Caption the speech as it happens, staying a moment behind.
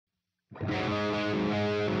Hello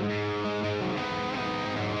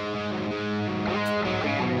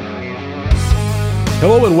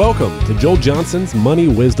and welcome to Joel Johnson's Money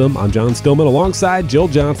Wisdom. I'm John Stillman alongside Joel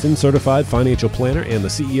Johnson, certified financial planner and the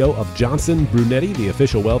CEO of Johnson Brunetti, the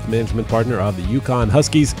official wealth management partner of the Yukon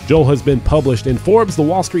Huskies. Joel has been published in Forbes, the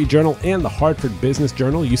Wall Street Journal, and the Hartford Business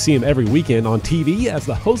Journal. You see him every weekend on TV as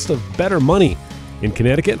the host of Better Money in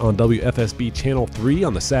Connecticut on WFSB Channel 3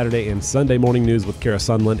 on the Saturday and Sunday morning news with Kara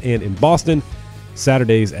Sundlund, and in Boston,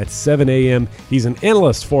 Saturdays at 7 a.m. He's an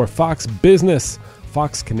analyst for Fox Business,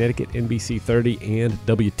 Fox Connecticut, NBC 30, and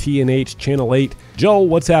WTNH Channel 8. Joel,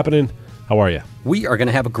 what's happening? How are you? We are going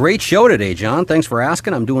to have a great show today, John. Thanks for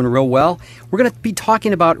asking. I'm doing real well. We're going to be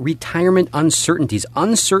talking about retirement uncertainties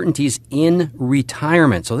in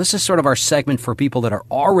retirement. So this is sort of our segment for people that are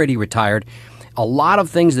already retired. A lot of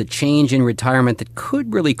things that change in retirement that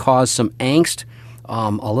could really cause some angst, a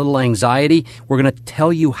little anxiety. We're going to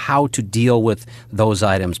tell you how to deal with those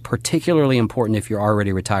items, particularly important if you're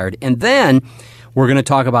already retired. And then we're going to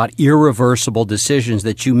talk about irreversible decisions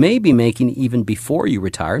that you may be making even before you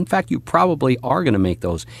retire. In fact, you probably are going to make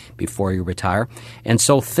those before you retire. And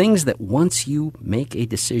so things that once you make a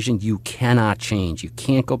decision, you cannot change. You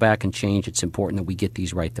can't go back and change. It's important that we get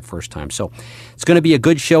these right the first time. So it's going to be a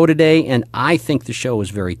good show today, and I think the show is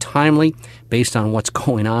very timely based on what's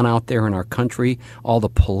going on out there in our country, all the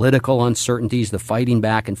political uncertainties, the fighting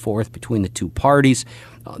back and forth between the two parties,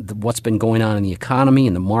 what's been going on in the economy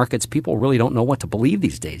and the markets. People really don't know what to believe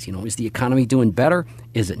these days. You know, is the economy doing better?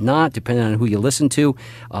 Is it not? Depending on who you listen to,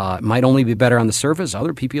 it might only be better on the surface.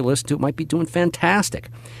 Other people you listen to might be doing fantastic.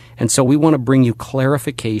 And so we want to bring you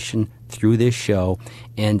clarification through this show.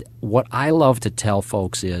 And what I love to tell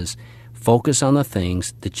folks is focus on the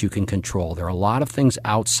things that you can control. There are a lot of things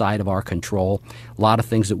outside of our control, a lot of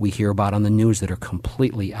things that we hear about on the news that are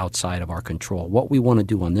completely outside of our control. What we want to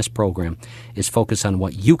do on this program is focus on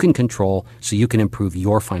what you can control so you can improve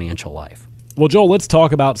your financial life. Well, Joel, let's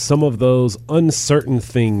talk about some of those uncertain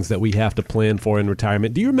things that we have to plan for in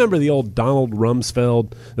retirement. Do you remember the old Donald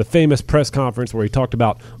Rumsfeld, the famous press conference where he talked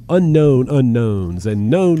about unknown unknowns and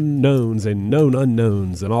known knowns and known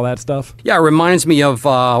unknowns and all that stuff? Yeah, it reminds me of,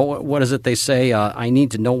 what is it they say, I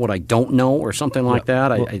need to know what I don't know or something like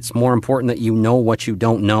that. It's more important that you know what you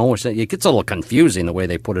don't know. It gets a little confusing the way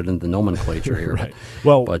they put it in the nomenclature here. Right.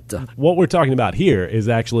 Well, what we're talking about here is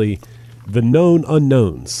actually the known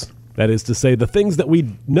unknowns. That is to say, the things that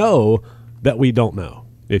we know that we don't know,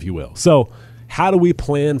 if you will. So how do we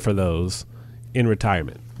plan for those in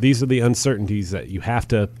retirement? These are the uncertainties that you have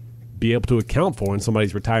to be able to account for in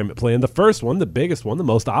somebody's retirement plan. The first one, the biggest one, the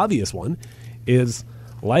most obvious one, is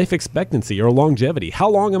life expectancy or longevity. How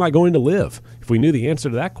long am I going to live? If we knew the answer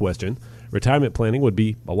to that question, retirement planning would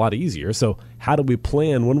be a lot easier. So how do we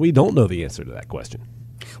plan when we don't know the answer to that question?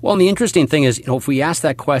 Well, and the interesting thing is, if we ask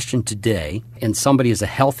that question today and somebody is a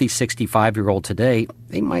healthy 65-year-old today,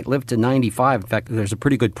 they might live to 95. In fact, there's a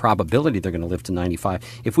pretty good probability they're going to live to 95.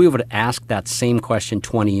 If we would have asked that same question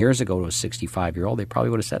 20 years ago to a 65-year-old, they probably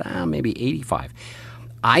would have said, maybe 85.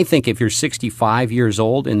 I think if you're 65 years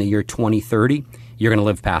old in the year 2030, you're going to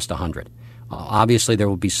live past 100. Obviously, there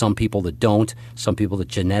will be some people that don't, some people that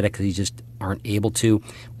genetically just aren't able to,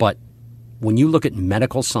 but when you look at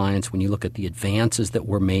medical science, when you look at the advances that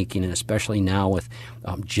we're making, and especially now with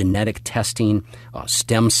genetic testing,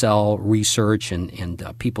 stem cell research, and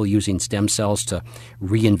people using stem cells to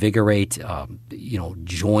reinvigorate,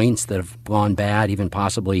 joints that have gone bad, even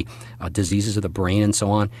possibly diseases of the brain and so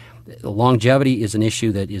on. Longevity is an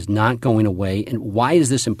issue that is not going away. And why is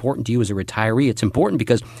this important to you as a retiree? It's important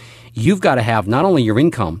because you've got to have not only your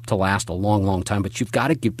income to last a long, long time, but you've got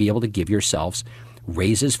to be able to give yourselves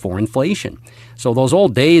raises for inflation. So those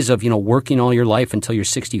old days of, working all your life until you're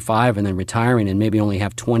 65 and then retiring and maybe only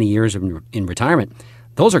have 20 years in retirement,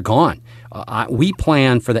 those are gone. We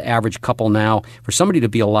plan for the average couple now for somebody to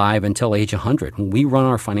be alive until age 100. When we run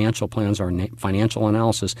our financial plans, our financial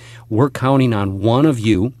analysis, we're counting on one of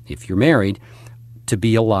you, if you're married, to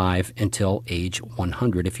be alive until age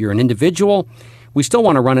 100. If you're an individual, we still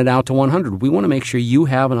want to run it out to 100. We want to make sure you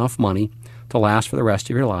have enough money to last for the rest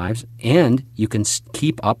of your lives, and you can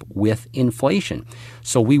keep up with inflation.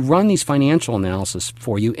 So we run these financial analysis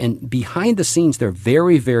for you, and behind the scenes, they're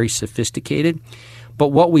very, very sophisticated. But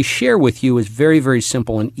what we share with you is very, very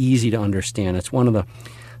simple and easy to understand. It's one of the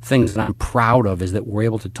things that I'm proud of, is that we're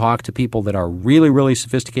able to talk to people that are really, really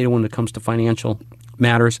sophisticated when it comes to financial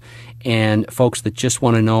matters, and folks that just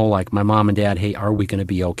want to know, like my mom and dad, hey, are we going to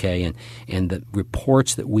be okay? And the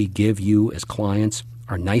reports that we give you as clients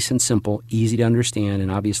are nice and simple, easy to understand,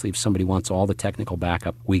 and obviously if somebody wants all the technical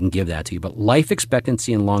backup, we can give that to you. But life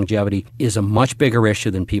expectancy and longevity is a much bigger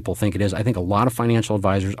issue than people think it is. I think a lot of financial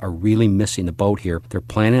advisors are really missing the boat here. They're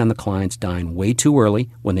planning on the clients dying way too early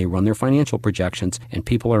when they run their financial projections, and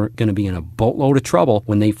people are going to be in a boatload of trouble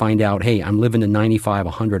when they find out, hey, I'm living to 95,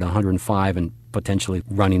 100, 105, and potentially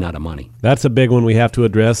running out of money. That's a big one we have to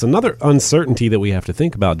address. Another uncertainty that we have to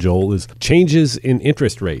think about, Joel, is changes in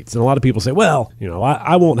interest rates. And a lot of people say, well,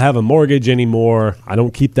 I won't have a mortgage anymore. I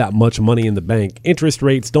don't keep that much money in the bank. Interest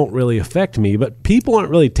rates don't really affect me. But people aren't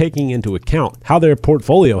really taking into account how their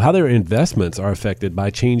portfolio, how their investments are affected by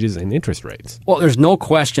changes in interest rates. Well, there's no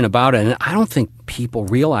question about it. And I don't think people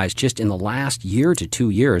realize just in the last year to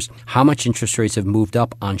 2 years how much interest rates have moved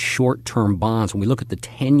up on short-term bonds. When we look at the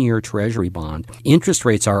 10-year Treasury bond, interest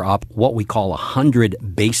rates are up what we call 100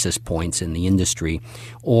 basis points in the industry,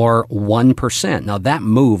 or 1%. Now, that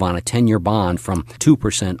move on a 10-year bond from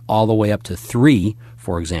 2% all the way up to 3%,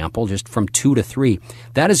 for example, just from 2 to 3,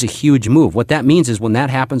 that is a huge move. What that means is when that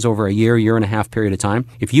happens over a year and a half period of time,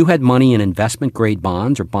 if you had money in investment-grade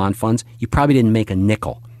bonds or bond funds, you probably didn't make a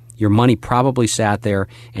nickel. Your money probably sat there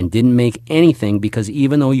and didn't make anything because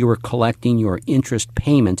even though you were collecting your interest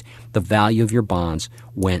payment, the value of your bonds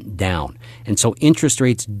went down. And so interest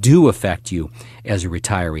rates do affect you as a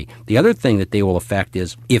retiree. The other thing that they will affect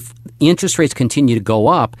is if interest rates continue to go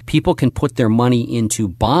up, people can put their money into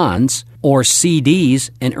bonds or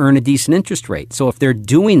CDs and earn a decent interest rate. So if they're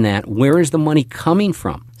doing that, where is the money coming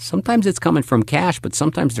from? Sometimes it's coming from cash, but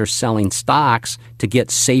sometimes they're selling stocks to get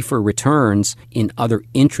safer returns in other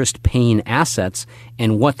interest-paying assets.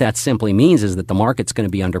 And what that simply means is that the market's going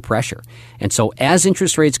to be under pressure. And so as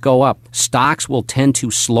interest rates go up, stocks will tend to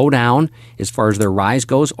slow down as far as their rise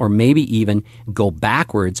goes, or maybe even go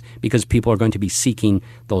backwards because people are going to be seeking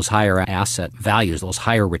those higher asset values, those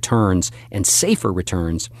higher returns and safer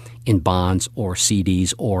returns in bonds or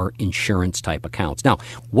CDs or insurance-type accounts. Now,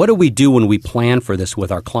 what do we do when we plan for this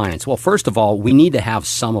with our clients? Well, first of all, we need to have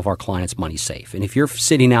some of our clients' money safe. And if you're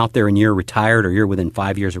sitting out there and you're retired or you're within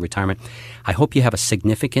 5 years of retirement, I hope you have a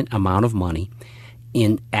significant amount of money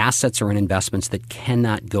in assets or in investments that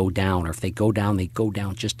cannot go down. Or if they go down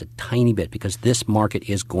just a tiny bit because this market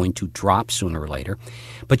is going to drop sooner or later.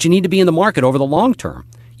 But you need to be in the market over the long term.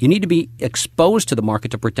 You need to be exposed to the market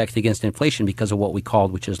to protect against inflation because of what we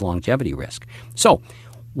called, which is longevity risk. So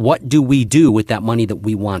what do we do with that money that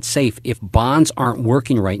we want safe? If bonds aren't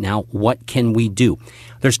working right now, what can we do?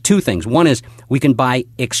 There's two things. One is we can buy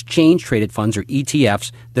exchange-traded funds or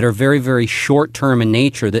ETFs that are very, very short-term in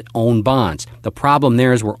nature that own bonds. The problem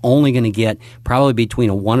there is we're only going to get probably between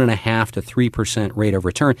a 1.5% to 3% rate of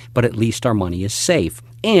return, but at least our money is safe.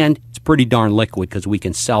 And it's pretty darn liquid because we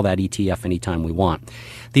can sell that ETF anytime we want.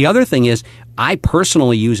 The other thing is I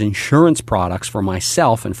personally use insurance products for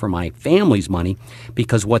myself and for my family's money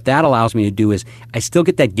because what that allows me to do is I still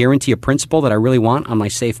get that guarantee of principal that I really want on my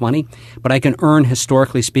safe money, but I can earn,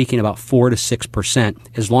 historically speaking, about 4 to 6%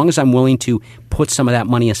 as long as I'm willing to put some of that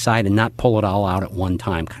money aside and not pull it all out at one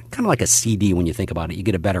time. Kind of like a CD when you think about it. You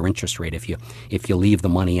get a better interest rate if you leave the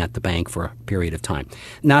money at the bank for a period of time.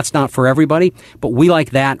 Now, it's not for everybody, but we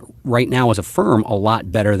like that right now as a firm a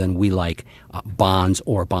lot better than we like bonds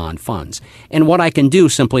or bond funds. And what I can do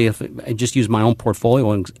simply, if I just use my own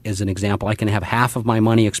portfolio as an example, I can have half of my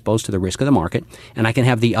money exposed to the risk of the market, and I can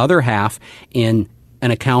have the other half in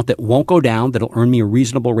an account that won't go down, that'll earn me a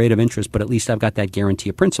reasonable rate of interest, but at least I've got that guarantee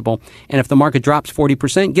of principal. And if the market drops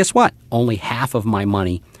 40%, guess what? Only half of my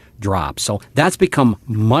money drops. So that's become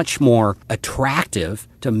much more attractive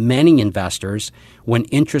to many investors when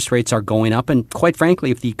interest rates are going up. And quite frankly,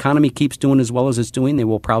 if the economy keeps doing as well as it's doing, they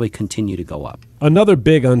will probably continue to go up. Another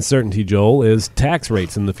big uncertainty, Joel, is tax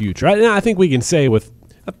rates in the future. I think we can say with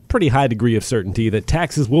a pretty high degree of certainty that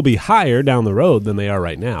taxes will be higher down the road than they are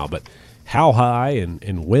right now. But how high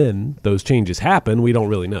and when those changes happen, we don't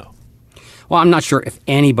really know. Well, I'm not sure if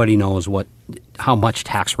anybody knows how much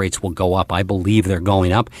tax rates will go up. I believe they're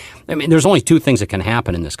going up. I mean, there's only two things that can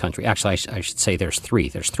happen in this country. Actually, I should say there's three.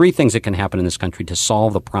 There's three things that can happen in this country to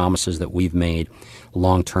solve the promises that we've made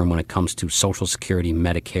long term when it comes to Social Security,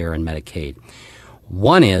 Medicare, and Medicaid.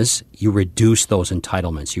 One is you reduce those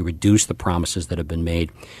entitlements. You reduce the promises that have been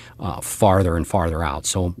made farther and farther out.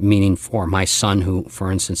 So meaning for my son who,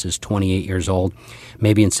 for instance, is 28 years old,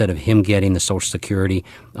 maybe instead of him getting the Social Security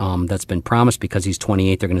that's been promised because he's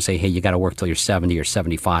 28, they're going to say, hey, you got to work till you're 70 or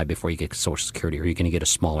 75 before you get Social Security, or you're going to get a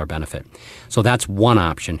smaller benefit. So that's one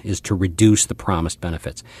option, is to reduce the promised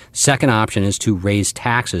benefits. Second option is to raise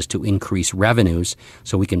taxes to increase revenues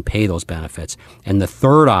so we can pay those benefits. And the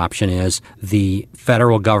third option is the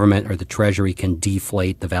federal government or the Treasury can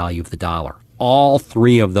deflate the value of the dollar. all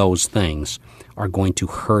three of those things are going to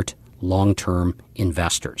hurt long-term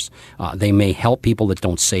investors. They may help people that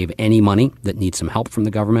don't save any money, that need some help from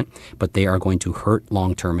the government, but they are going to hurt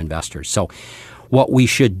long-term investors. So what we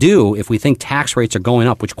should do if we think tax rates are going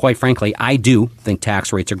up, which quite frankly, I do think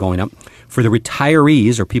tax rates are going up, for the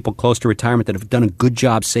retirees or people close to retirement that have done a good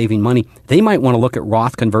job saving money, they might want to look at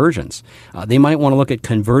Roth conversions. They might want to look at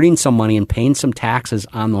converting some money and paying some taxes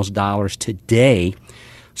on those dollars today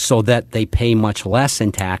so that they pay much less in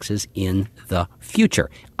taxes in the future.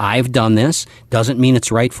 I've done this. Doesn't mean it's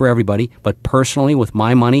right for everybody, but personally with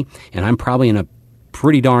my money, and I'm probably in a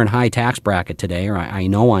pretty darn high tax bracket today, or I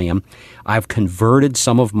know I am, I've converted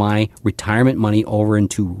some of my retirement money over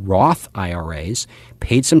into Roth IRAs,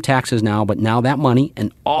 paid some taxes now, but now that money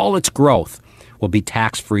and all its growth will be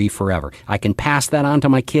tax-free forever. I can pass that on to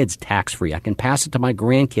my kids tax-free. I can pass it to my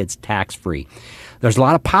grandkids tax-free. There's a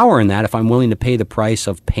lot of power in that if I'm willing to pay the price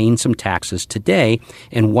of paying some taxes today.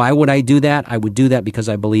 And why would I do that? I would do that because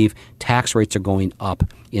I believe tax rates are going up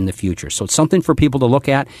in the future. So it's something for people to look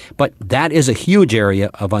at, but that is a huge area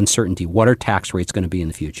of uncertainty. What are tax rates going to be in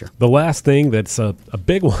the future? The last thing that's a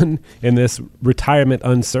big one in this retirement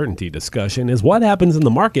uncertainty discussion is what happens in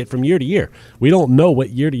the market from year to year. We don't know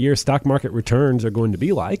what year-to-year stock market returns are going to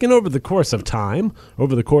be like, and over the course of time,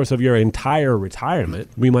 over the course of your entire retirement,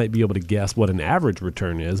 we might be able to guess what an average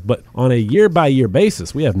return is, but on a year-by-year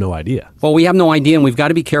basis, we have no idea. Well, we have no idea, and we've got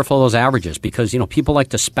to be careful of those averages because, people like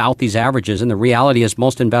to spout these averages, and the reality is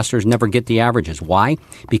most investors never get the averages. Why?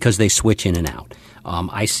 Because they switch in and out.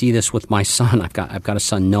 I see this with my son. I've got a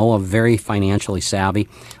son, Noah, very financially savvy.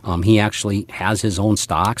 He actually has his own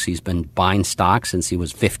stocks. He's been buying stocks since he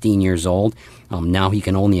was 15 years old. Now he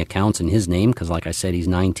can own the accounts in his name because, like I said, he's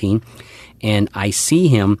 19. And I see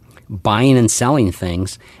him buying and selling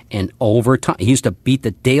things, and over time, he used to beat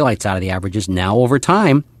the daylights out of the averages. Now, over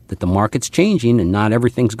time, that the market's changing and not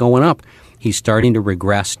everything's going up, he's starting to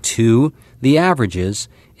regress to the averages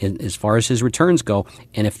as far as his returns go.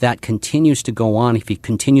 And if that continues to go on, if he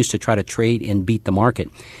continues to try to trade and beat the market,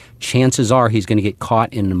 chances are he's going to get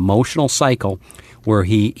caught in an emotional cycle where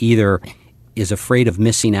he either is afraid of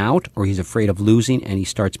missing out or he's afraid of losing and he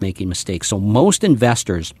starts making mistakes. So most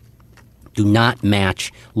investors do not match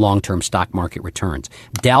long-term stock market returns.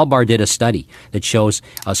 Dalbar did a study that shows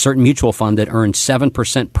a certain mutual fund that earned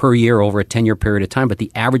 7% per year over a 10-year period of time, but the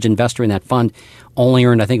average investor in that fund only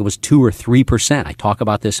earned, I think it was 2 or 3%. I talk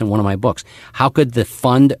about this in one of my books. How could the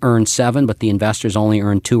fund earn 7, but the investors only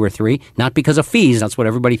earn 2 or 3? Not because of fees. That's what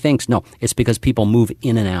everybody thinks. No, it's because people move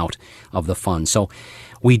in and out of the fund. So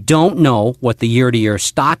we don't know what the year-to-year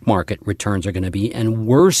stock market returns are going to be, and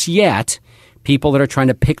worse yet, people that are trying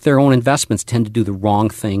to pick their own investments tend to do the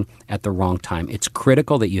wrong thing at the wrong time. It's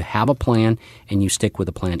critical that you have a plan and you stick with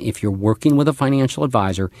a plan. If you're working with a financial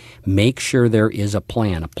advisor, make sure there is a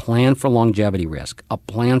plan for longevity risk, a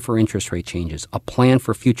plan for interest rate changes, a plan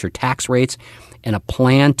for future tax rates, and a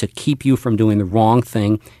plan to keep you from doing the wrong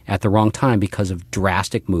thing at the wrong time because of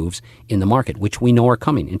drastic moves in the market, which we know are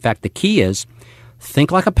coming. In fact, the key is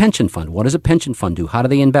think like a pension fund. What does a pension fund do? How do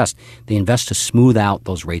they invest? They invest to smooth out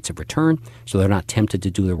those rates of return so they're not tempted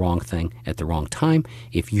to do the wrong thing at the wrong time.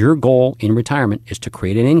 If your goal in retirement is to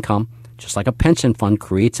create an income, just like a pension fund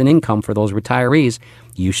creates an income for those retirees,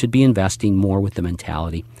 you should be investing more with the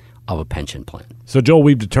mentality of a pension plan. So, Joel,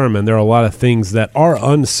 we've determined there are a lot of things that are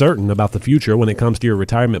uncertain about the future when it comes to your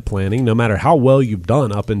retirement planning, no matter how well you've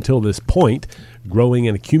done up until this point, growing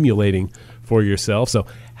and accumulating for yourself. So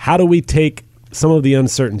how do we take some of the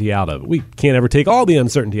uncertainty out of it? We can't ever take all the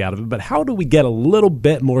uncertainty out of it, but how do we get a little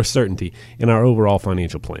bit more certainty in our overall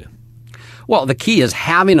financial plan? Well, the key is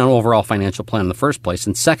having an overall financial plan in the first place.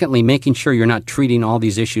 And secondly, making sure you're not treating all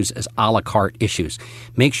these issues as a la carte issues.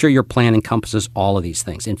 Make sure your plan encompasses all of these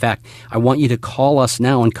things. In fact, I want you to call us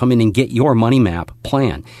now and come in and get your money map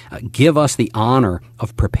plan. Give us the honor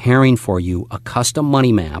of preparing for you a custom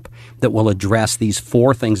money map that will address these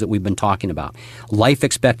 4 things that we've been talking about. Life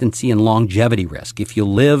expectancy and longevity risk. If you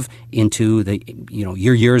live into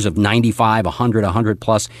your years of 95, 100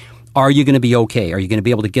 plus, are you going to be okay? Are you going to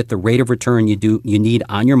be able to get the rate of return you need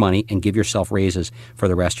on your money and give yourself raises for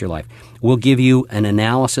the rest of your life? We'll give you an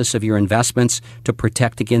analysis of your investments to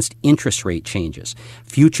protect against interest rate changes.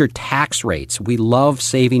 Future tax rates. We love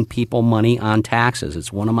saving people money on taxes.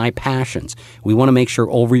 It's one of my passions. We want to make sure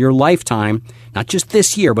over your lifetime, not just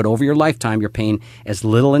this year, but over your lifetime, you're paying as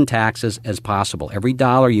little in taxes as possible. Every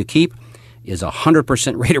dollar you keep is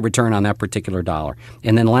 100% rate of return on that particular dollar.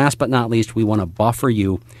 And then last but not least, we want to buffer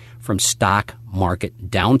you from stock market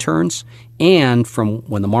downturns and from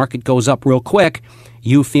when the market goes up real quick,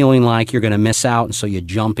 you feeling like you're going to miss out, and so you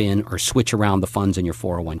jump in or switch around the funds in your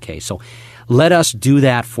 401k. So let us do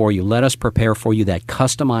that for you. Let us prepare for you that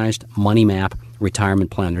customized money map retirement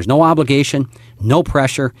plan. There's no obligation, no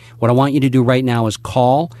pressure. What I want you to do right now is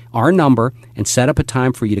call our number and set up a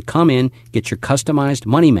time for you to come in, get your customized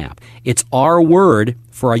money map. It's our word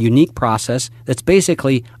for a unique process that's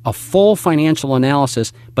basically a full financial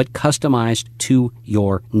analysis, but customized to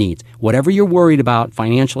your needs. Whatever you're worried about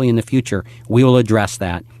financially in the future, we will address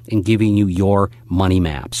that in giving you your money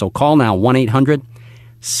map. So call now,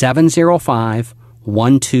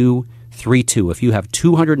 1-800-705-1232. If you have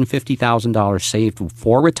 $250,000 saved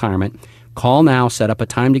for retirement, call now, set up a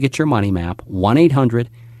time to get your money map,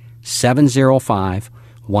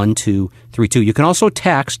 1-800-705-1232. You can also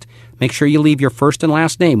text. Make sure you leave your first and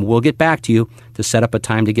last name. We'll get back to you to set up a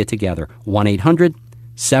time to get together,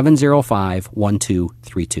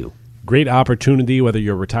 1-800-705-1232. Great opportunity, whether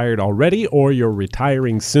you're retired already or you're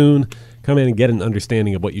retiring soon. Come in and get an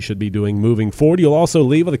understanding of what you should be doing moving forward. You'll also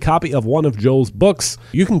leave with a copy of one of Joel's books.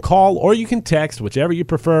 You can call or you can text, whichever you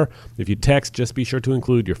prefer. If you text, just be sure to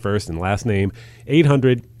include your first and last name.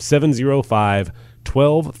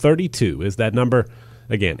 800-705-1232 is that number.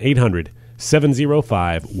 Again,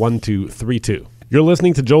 800-705-1232. You're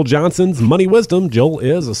listening to Joel Johnson's Money Wisdom. Joel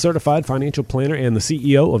is a certified financial planner and the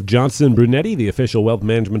CEO of Johnson Brunetti, the official wealth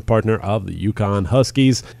management partner of the Yukon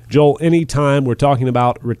Huskies. Joel, anytime we're talking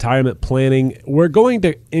about retirement planning, we're going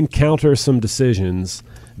to encounter some decisions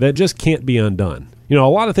that just can't be undone. You know,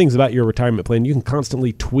 a lot of things about your retirement plan you can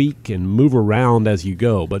constantly tweak and move around as you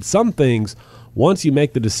go, but some things, once you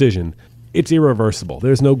make the decision, it's irreversible.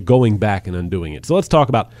 There's no going back and undoing it. So let's talk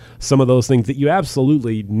about some of those things that you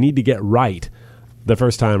absolutely need to get right the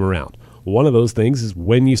first time around. One of those things is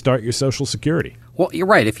when you start your Social Security. Well, you're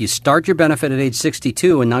right. If you start your benefit at age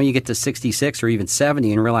 62 and now you get to 66 or even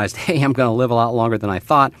 70 and realize, hey, I'm going to live a lot longer than I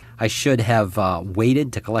thought, I should have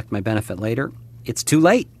waited to collect my benefit later, it's too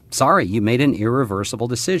late. Sorry, you made an irreversible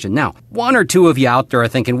decision. Now, one or two of you out there are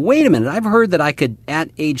thinking, wait a minute, I've heard that I could,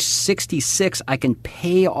 at age 66, I can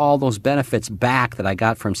pay all those benefits back that I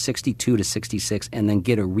got from 62 to 66 and then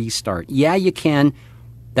get a restart. Yeah, you can.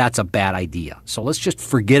 That's a bad idea. So let's just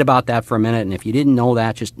forget about that for a minute. And if you didn't know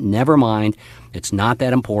that, just never mind. It's not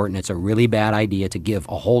that important. It's a really bad idea to give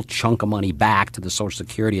a whole chunk of money back to the Social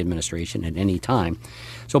Security Administration at any time.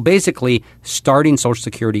 So basically, starting Social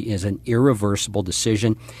Security is an irreversible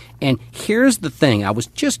decision. And here's the thing. I was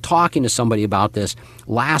just talking to somebody about this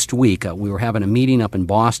last week. We were having a meeting up in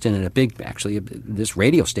Boston at this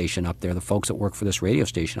radio station up there, the folks that work for this radio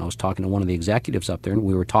station. I was talking to one of the executives up there, and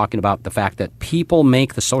we were talking about the fact that people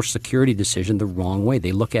make the Social Security decision the wrong way.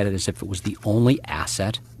 They look at it as if it was the only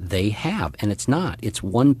asset they have, and it's not. It's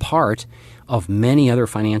one part of many other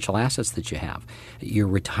financial assets that you have. Your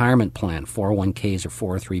retirement plan, 401ks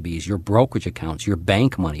or 403bs, your brokerage accounts, your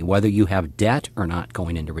bank money, whether you have debt or not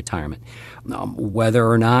going into retirement, whether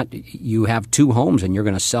or not you have two homes and you're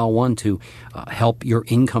going to sell one to help your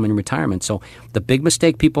income in retirement. So the big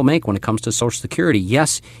mistake people make when it comes to Social Security,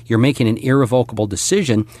 yes, you're making an irrevocable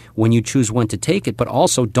decision when you choose when to take it, but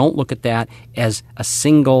also don't look at that as a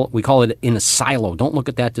single, we call it in a silo. Don't look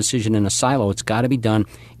at that decision in a silo. It's got to be done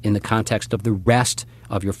in the context of the rest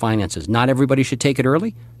of your finances. Not everybody should take it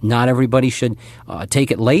early. Not everybody should take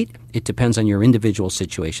it late. It depends on your individual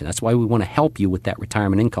situation. That's why we want to help you with that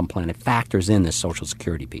retirement income plan. It factors in this Social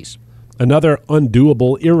Security piece. Another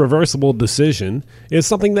undoable, irreversible decision is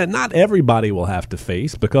something that not everybody will have to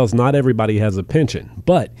face because not everybody has a pension.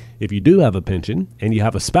 But if you do have a pension and you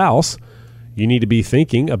have a spouse, you need to be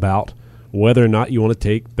thinking about whether or not you want to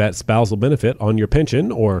take that spousal benefit on your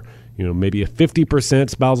pension, or maybe a 50%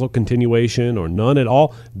 spousal continuation or none at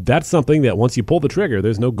all. That's something that once you pull the trigger,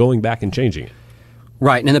 there's no going back and changing it.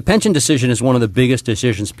 Right. And the pension decision is one of the biggest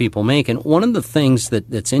decisions people make. And one of the things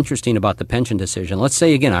that's interesting about the pension decision, let's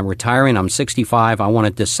say, again, I'm retiring, I'm 65, I want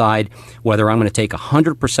to decide whether I'm going to take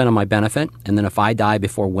 100% of my benefit, and then if I die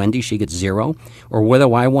before Wendy, she gets zero, or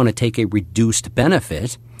whether I want to take a reduced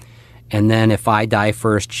benefit, and then if I die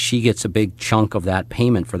first, she gets a big chunk of that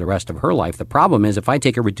payment for the rest of her life. The problem is if I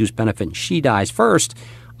take a reduced benefit and she dies first,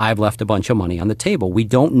 I've left a bunch of money on the table. We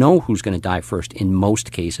don't know who's going to die first in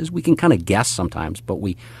most cases. We can kind of guess sometimes, but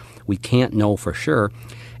we can't know for sure.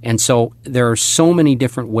 And so there are so many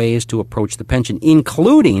different ways to approach the pension,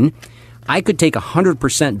 including I could take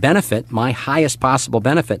 100% benefit, my highest possible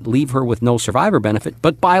benefit, leave her with no survivor benefit,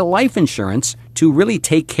 but buy life insurance to really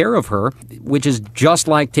take care of her, which is just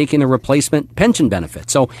like taking a replacement pension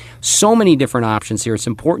benefit. So many different options here. It's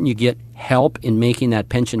important you get help in making that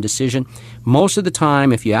pension decision. Most of the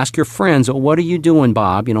time, if you ask your friends, "Oh, what are you doing,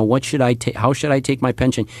 Bob? What should I take? How should I take my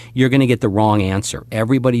pension?" You're going to get the wrong answer.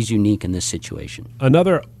 Everybody's unique in this situation.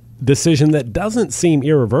 Another decision that doesn't seem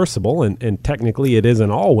irreversible, and technically it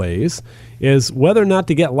isn't always, is whether or not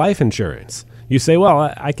to get life insurance. You say,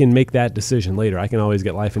 well, I can make that decision later. I can always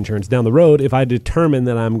get life insurance down the road if I determine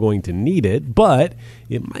that I'm going to need it, but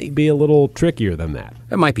it might be a little trickier than that.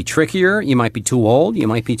 It might be trickier. You might be too old. You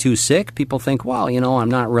might be too sick. People think, well, I'm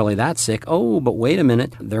not really that sick. Oh, but wait a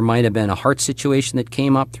minute. There might have been a heart situation that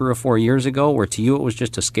came up 3 or 4 years ago where to you it was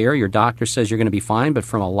just a scare. Your doctor says you're going to be fine, but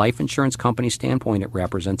from a life insurance company standpoint, it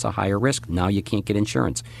represents a higher risk. Now you can't get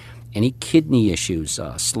insurance. Any kidney issues,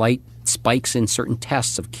 slight spikes in certain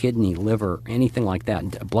tests of kidney, liver, anything like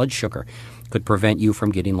that, blood sugar, could prevent you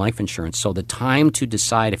from getting life insurance. So the time to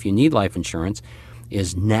decide if you need life insurance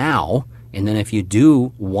is now. And then if you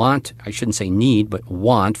do want, I shouldn't say need, but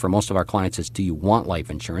want, for most of our clients is, do you want life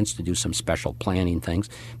insurance to do some special planning things,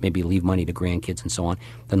 maybe leave money to grandkids and so on,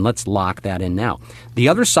 then let's lock that in now. The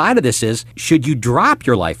other side of this is, should you drop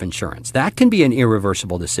your life insurance? That can be an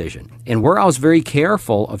irreversible decision. And where I was very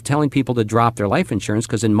careful of telling people to drop their life insurance,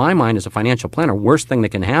 because in my mind as a financial planner, worst thing that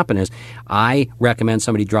can happen is I recommend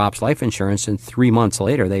somebody drops life insurance and 3 months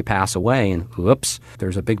later they pass away and whoops,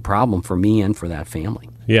 there's a big problem for me and for that family.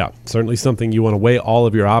 Yeah, certainly something you want to weigh all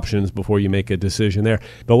of your options before you make a decision there.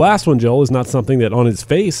 The last one, Joel, is not something that on its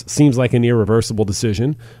face seems like an irreversible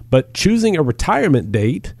decision, but choosing a retirement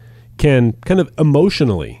date can kind of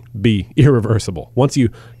emotionally be irreversible. Once you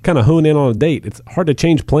kind of hone in on a date, it's hard to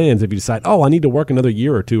change plans if you decide, I need to work another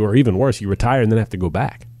year or two, or even worse, you retire and then have to go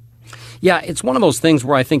back. Yeah, it's one of those things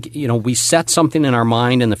where I think, we set something in our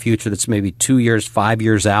mind in the future that's maybe 2 years, 5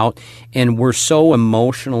 years out, and we're so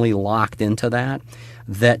emotionally locked into that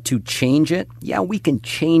to change it, we can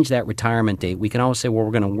change that retirement date. We can always say, well,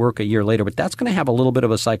 we're going to work a year later, but that's going to have a little bit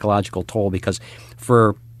of a psychological toll because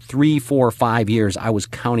for 3, 4, 5 years, I was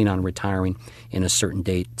counting on retiring in a certain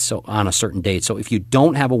date. So if you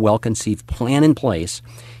don't have a well-conceived plan in place,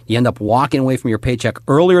 you end up walking away from your paycheck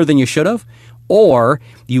earlier than you should have, or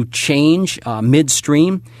you change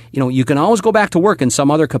midstream. You can always go back to work in some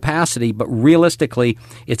other capacity, but realistically,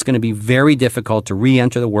 it's going to be very difficult to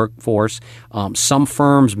re-enter the workforce. Some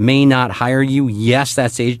firms may not hire you. Yes,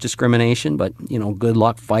 that's age discrimination, but good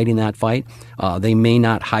luck fighting that fight. They may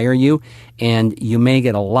not hire you, and you may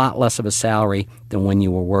get a lot less of a salary than when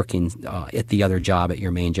you were working at the other job, at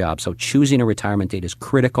your main job. So choosing a retirement date is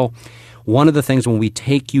critical. One of the things when we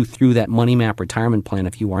take you through that Money Map retirement plan,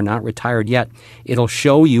 if you are not retired yet, it'll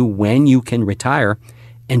show you when you can retire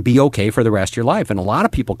and be okay for the rest of your life. And a lot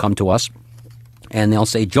of people come to us and they'll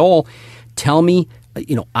say, Joel, tell me,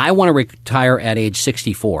 I want to retire at age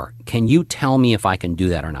 64. Can you tell me if I can do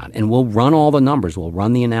that or not? And we'll run all the numbers. We'll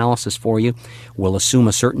run the analysis for you. We'll assume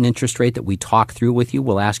a certain interest rate that we talk through with you.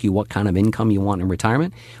 We'll ask you what kind of income you want in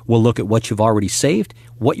retirement. We'll look at what you've already saved,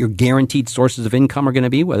 what your guaranteed sources of income are going to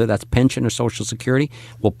be, whether that's pension or Social Security.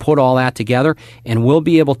 We'll put all that together, and we'll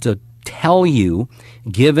be able to tell you,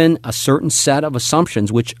 given a certain set of assumptions,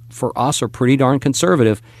 which for us are pretty darn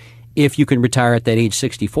conservative, if you can retire at that age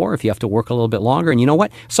 64, if you have to work a little bit longer. And you know what?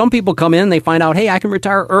 Some people come in, they find out, hey, I can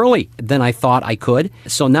retire early than I thought I could.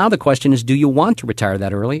 So now the question is, do you want to retire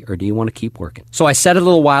that early or do you want to keep working? So I said it a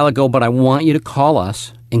little while ago, but I want you to call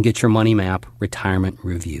us and get your Money Map retirement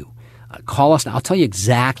review. Call us, and I'll tell you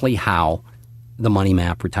exactly how the Money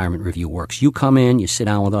Map retirement review works. You come in, you sit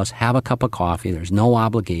down with us, have a cup of coffee. There's no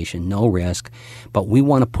obligation, no risk, but we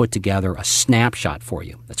want to put together a snapshot for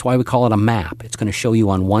you. That's why we call it a map. It's going to show you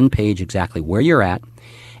on one page exactly where you're at,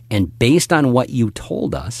 and based on what you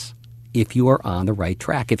told us, if you are on the right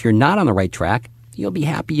track. If you're not on the right track, you'll be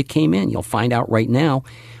happy you came in. You'll find out right now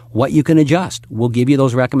what you can adjust. We'll give you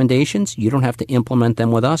those recommendations. You don't have to implement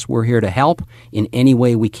them with us. We're here to help in any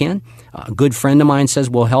way we can. A good friend of mine says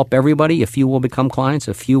we'll help everybody. A few will become clients,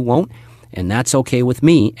 a few won't. And that's okay with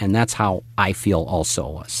me, and that's how I feel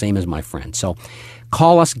also, same as my friend. So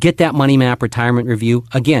call us, get that Money Map retirement review.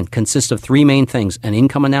 Again, consists of 3 main things: an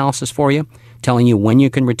income analysis for you, telling you when you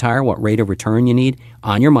can retire, what rate of return you need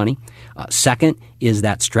on your money. Second is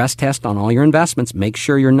that stress test on all your investments. Make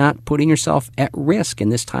sure you're not putting yourself at risk in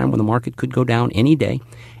this time when the market could go down any day.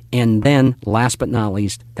 And then, last but not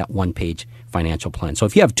least, that one-page financial plan. So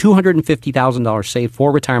if you have $250,000 saved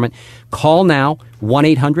for retirement, call now,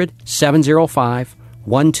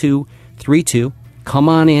 1-800-705-1232. Come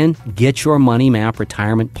on in, get your Money Map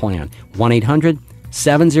retirement plan.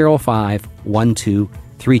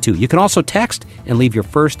 1-800-705-1232. You can also text and leave your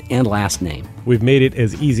first and last name. We've made it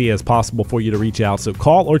as easy as possible for you to reach out, so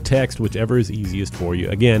call or text whichever is easiest for you.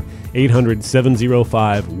 Again,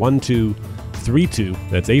 800-705-1232.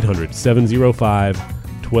 That's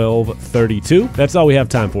 800-705-1232. That's all we have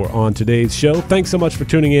time for on today's show. Thanks so much for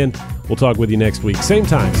tuning in. We'll talk with you next week. Same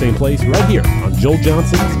time, same place, right here on Joel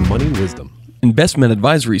Johnson's Money Wisdom. Investment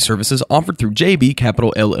advisory services offered through JB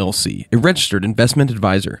Capital LLC, a registered investment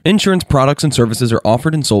advisor. Insurance products and services are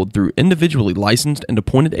offered and sold through individually licensed and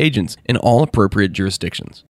appointed agents in all appropriate jurisdictions.